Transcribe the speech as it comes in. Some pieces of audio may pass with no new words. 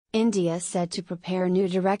India said to prepare new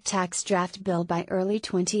direct tax draft bill by early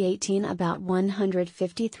 2018. About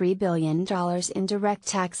 $153 billion in direct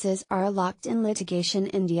taxes are locked in litigation.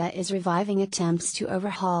 India is reviving attempts to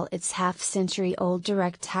overhaul its half-century-old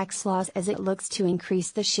direct tax laws as it looks to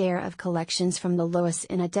increase the share of collections from the lowest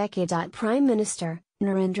in a decade. Prime Minister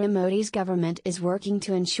Narendra Modi's government is working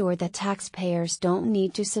to ensure that taxpayers don't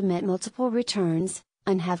need to submit multiple returns,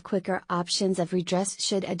 and have quicker options of redress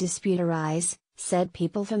should a dispute arise, said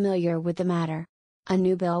people familiar with the matter. A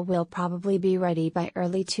new bill will probably be ready by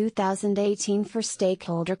early 2018 for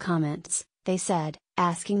stakeholder comments, they said,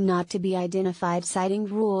 asking not to be identified, citing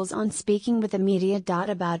rules on speaking with the media.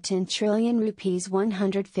 About 10 trillion rupees,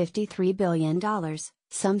 $153 billion,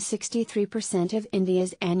 some 63% of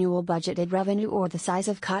India's annual budgeted revenue or the size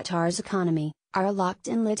of Qatar's economy, are locked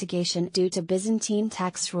in litigation due to Byzantine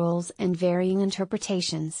tax rules and varying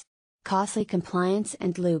interpretations. Costly compliance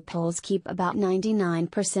and loopholes keep about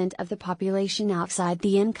 99% of the population outside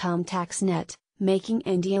the income tax net, making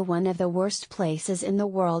India one of the worst places in the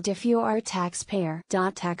world if you are a taxpayer.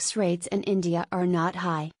 Tax rates in India are not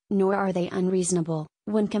high, nor are they unreasonable,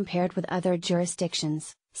 when compared with other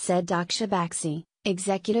jurisdictions, said Daksha Baxi,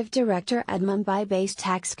 Executive Director at Mumbai-based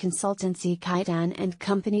tax consultancy Kaitan and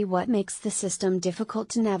Company. What makes the system difficult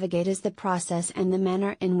to navigate is the process and the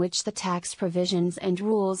manner in which the tax provisions and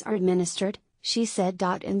rules are administered, she said.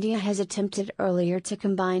 India has attempted earlier to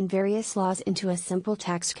combine various laws into a simple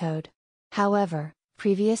tax code. However,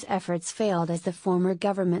 previous efforts failed as the former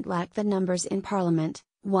government lacked the numbers in parliament,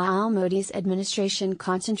 while Modi's administration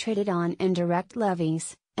concentrated on indirect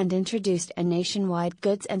levies, and introduced a nationwide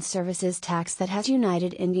goods and services tax that has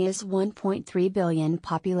united India's 1.3 billion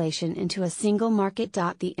population into a single market.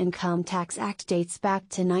 The Income Tax Act dates back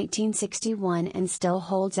to 1961 and still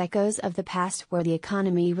holds echoes of the past, where the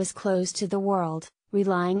economy was closed to the world,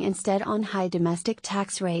 relying instead on high domestic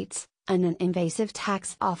tax rates, and an invasive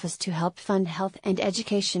tax office to help fund health and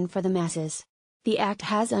education for the masses. The act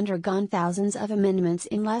has undergone thousands of amendments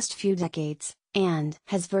in last few decades, and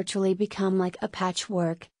has virtually become like a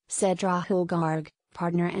patchwork, said Rahul Garg,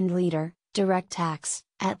 partner and leader, Direct Tax,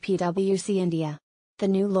 at PwC India. The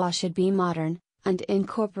new law should be modern, and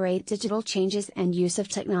incorporate digital changes and use of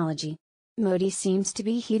technology. Modi seems to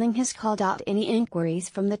be heeding his call. Any inquiries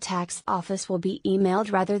from the tax office will be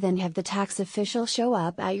emailed rather than have the tax official show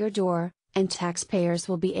up at your door, and taxpayers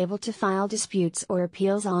will be able to file disputes or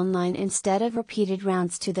appeals online instead of repeated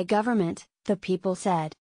rounds to the government, the people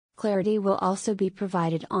said. Clarity will also be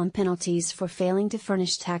provided on penalties for failing to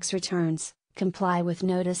furnish tax returns, comply with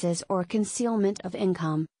notices or concealment of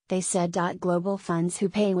income, they said. Global funds who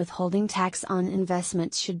pay withholding tax on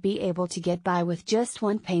investments should be able to get by with just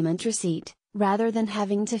one payment receipt, rather than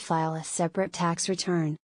having to file a separate tax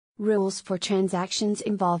return. Rules for transactions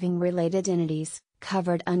involving related entities,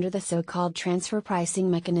 covered under the so-called transfer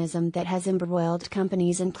pricing mechanism that has embroiled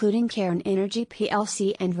companies including Cairn Energy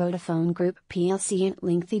plc and Vodafone Group plc in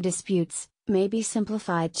lengthy disputes, may be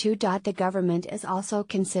simplified too. The government is also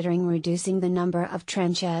considering reducing the number of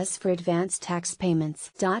tranches for advance tax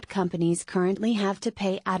payments. Companies currently have to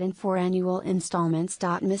pay out in 4 annual installments.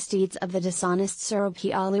 Misdeeds of the dishonest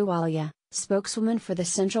Surabhi Ahluwalia, spokeswoman for the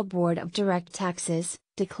Central Board of Direct Taxes,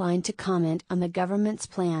 declined to comment on the government's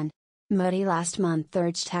plan. Modi last month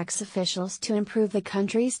urged tax officials to improve the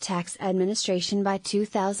country's tax administration by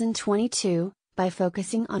 2022, by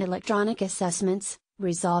focusing on electronic assessments,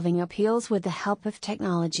 resolving appeals with the help of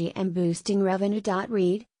technology and boosting revenue.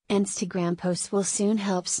 Read, Instagram posts will soon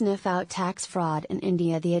help sniff out tax fraud in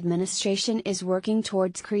India. The administration is working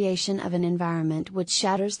towards creation of an environment which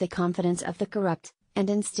shatters the confidence of the corrupt, and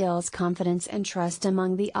instills confidence and trust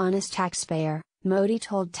among the honest taxpayer, Modi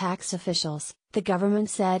told tax officials, the government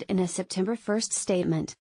said in a September 1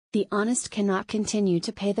 statement. The honest cannot continue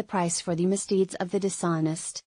to pay the price for the misdeeds of the dishonest.